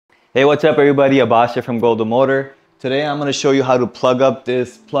Hey, what's up everybody? Abasha from Golden Motor. Today I'm going to show you how to plug up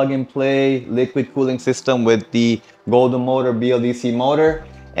this plug and play liquid cooling system with the Golden Motor BLDC motor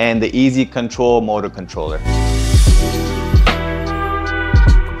and the EZkontrol motor controller.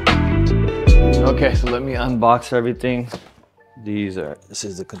 Okay, so let me unbox everything. This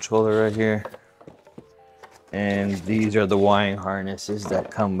is the controller right here. And these are the wiring harnesses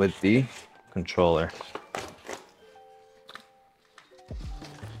that come with the controller.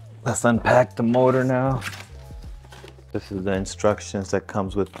 Let's unpack the motor now. This is the instructions that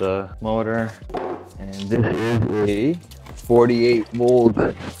comes with the motor. And this is a 48 volt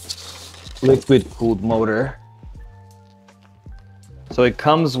liquid cooled motor. So it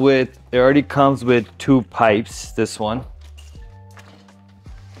already comes with two pipes, this one.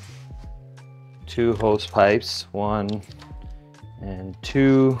 Two hose pipes, 1 and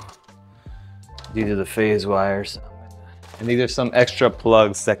 2. These are the phase wires. And these are some extra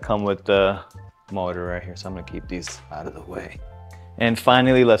plugs that come with the motor right here. So I'm gonna keep these out of the way. And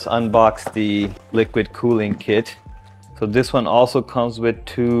finally, let's unbox the liquid cooling kit. So this one also comes with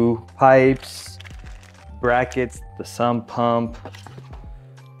two pipes, brackets, the sump pump,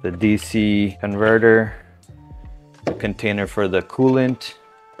 the DC converter, the container for the coolant,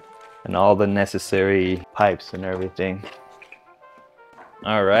 and all the necessary pipes and everything.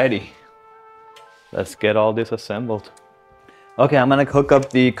 Alrighty, let's get all this assembled. Okay, I'm gonna hook up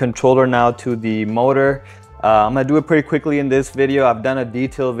the controller now to the motor. I'm gonna do it pretty quickly in this video. I've done a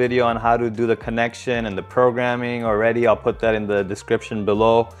detailed video on how to do the connection and the programming already. I'll put that in the description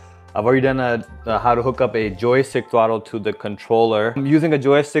below. I've already done how to hook up a joystick throttle to the controller. I'm using a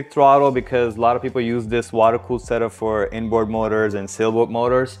joystick throttle because a lot of people use this water-cooled setup for inboard motors and sailboat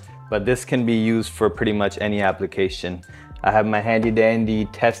motors, but this can be used for pretty much any application. I have my handy dandy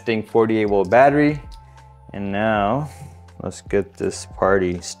testing 48 volt battery, and now let's get this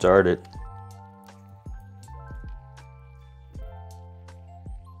party started.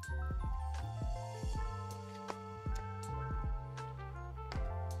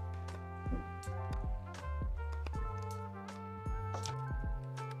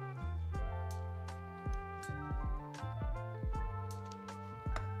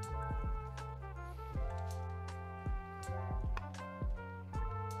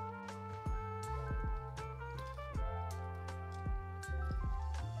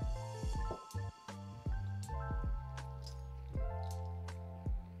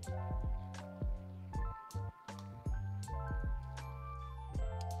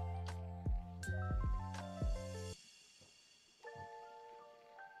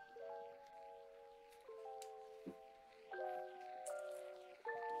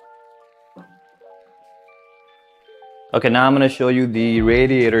 Okay, now I'm gonna show you the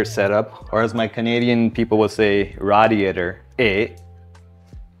radiator setup, or as my Canadian people would say, radiator.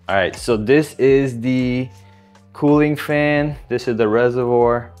 All right, so this is the cooling fan, this is the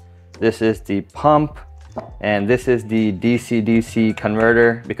reservoir, this is the pump, and this is the DC-DC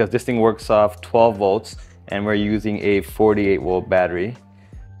converter, because this thing works off 12 volts and we're using a 48 volt battery.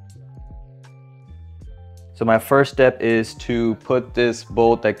 So my first step is to put this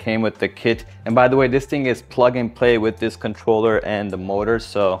bolt that came with the kit. And by the way, this thing is plug and play with this controller and the motor,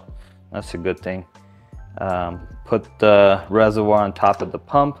 so that's a good thing. Put the reservoir on top of the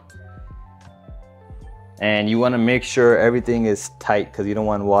pump. And you wanna make sure everything is tight because you don't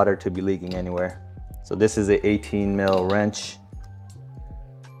want water to be leaking anywhere. So this is a 18 mil wrench.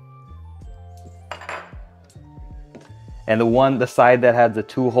 And the side that has the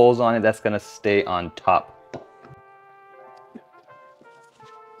two holes on it, that's gonna stay on top.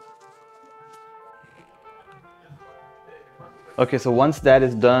 Okay, so once that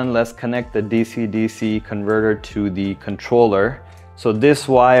is done, let's connect the DC-DC converter to the controller. So this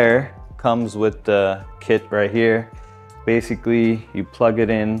wire comes with the kit right here. Basically, you plug it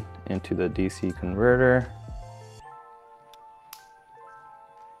into the DC converter.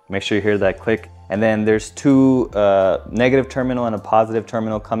 Make sure you hear that click. And then there's two negative terminal and a positive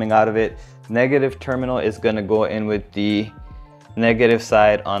terminal coming out of it. Negative terminal is gonna go in with the negative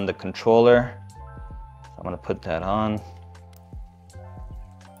side on the controller. I'm gonna put that on.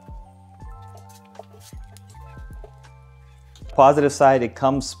 Positive side, it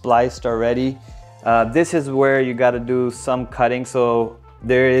comes spliced already. This is where you got to do some cutting. So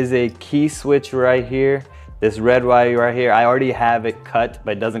there is a key switch right here, this red wire right here. I already have it cut,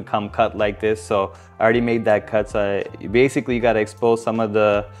 but it doesn't come cut like this, so I already made that cut. So basically you got to expose some of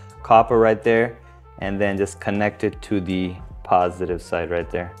the copper right there and then just connect it to the positive side right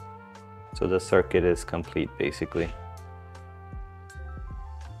there. So the circuit is complete basically.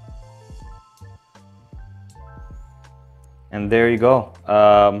 And there you go.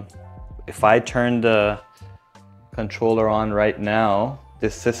 If I turn the controller on right now,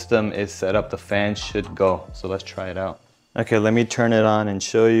 this system is set up, the fan should go. So let's try it out. Okay, let me turn it on and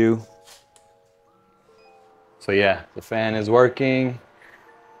show you. So yeah, the fan is working,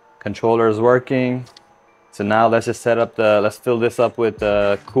 controller is working. So now let's just set up let's fill this up with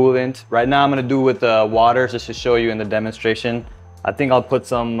coolant. Right now I'm gonna do with water just to show you in the demonstration. I think I'll put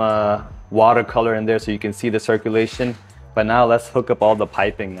some watercolor in there so you can see the circulation. But now let's hook up all the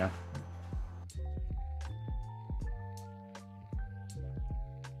piping now.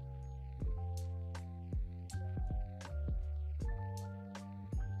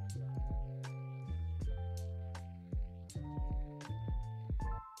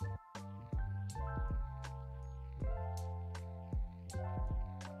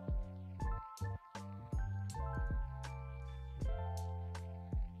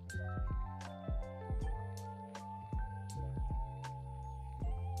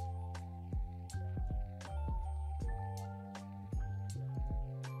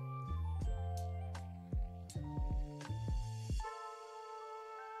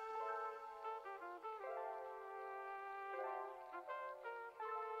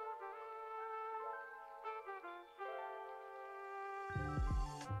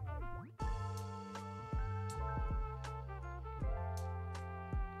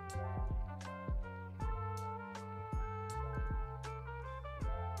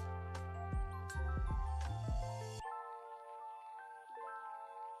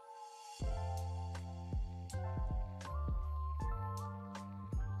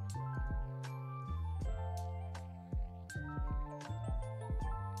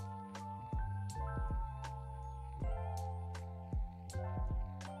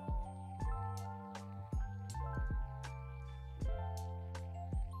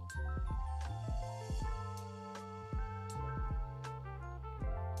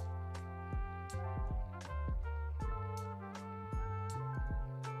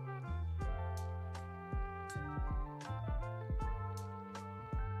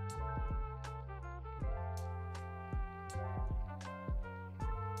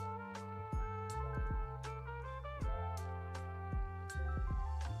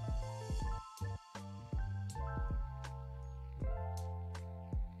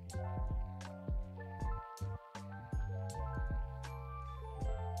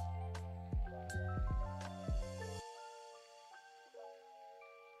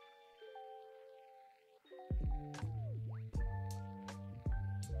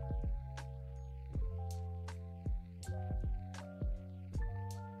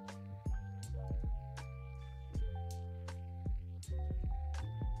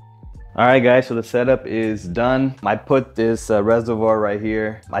 All right guys, so the setup is done. I put this reservoir right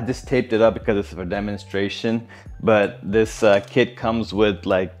here. I just taped it up because it's for demonstration, but this kit comes with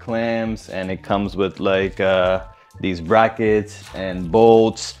like clamps, and it comes with like these brackets and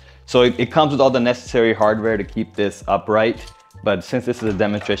bolts. So it comes with all the necessary hardware to keep this upright. But since this is a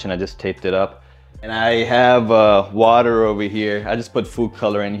demonstration, I just taped it up. And I have water over here. I just put food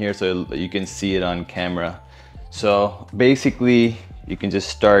color in here so you can see it on camera. So basically, you can just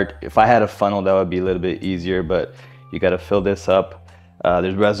start. If I had a funnel, that would be a little bit easier, but you got to fill this up.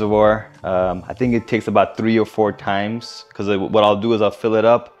 There's reservoir. I think it takes about 3 or 4 times, because what I'll do is I'll fill it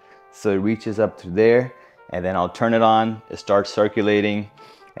up so it reaches up to there, and then I'll turn it on. It starts circulating,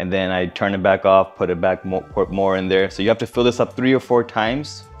 and then I turn it back off, put it back, put more in there. So you have to fill this up 3 or 4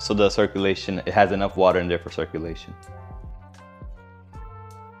 times so the circulation, it has enough water in there for circulation.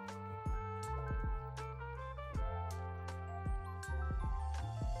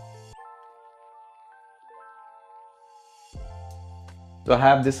 So I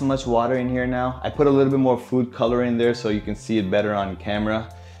have this much water in here now. I put a little bit more food color in there so you can see it better on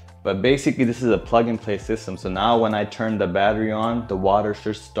camera. But basically this is a plug and play system. So now when I turn the battery on, the water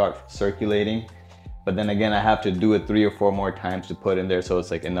should start circulating. But then again, I have to do it 3 or 4 more times to put in there so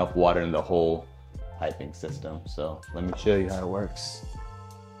it's like enough water in the whole piping system. So let me show you how it works.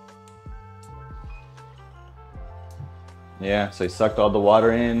 Yeah, so it sucked all the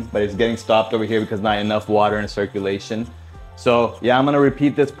water in, but it's getting stopped over here because not enough water in circulation. So yeah, I'm gonna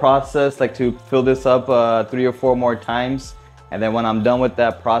repeat this process, like to fill this up 3 or 4 more times. And then when I'm done with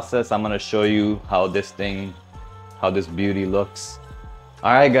that process, I'm gonna show you how this beauty looks.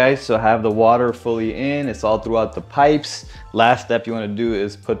 All right guys, so I have the water fully in. It's all throughout the pipes. Last step you wanna do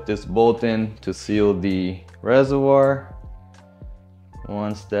is put this bolt in to seal the reservoir.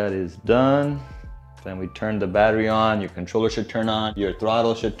 Once that is done, then we turn the battery on. Your controller should turn on, your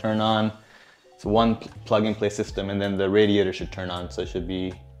throttle should turn on. It's one plug and play system, and then the radiator should turn on. So it should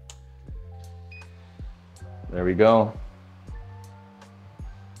be, there we go.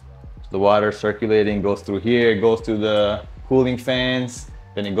 The water circulating goes through here, it goes through the cooling fans,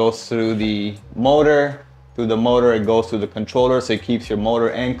 then it goes through the motor. Through the motor, it goes through the controller, so it keeps your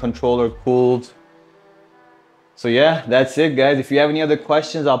motor and controller cooled. So yeah, that's it, guys. If you have any other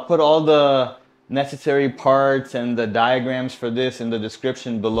questions, I'll put all the necessary parts and the diagrams for this in the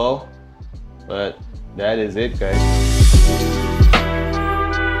description below. But that is it, guys.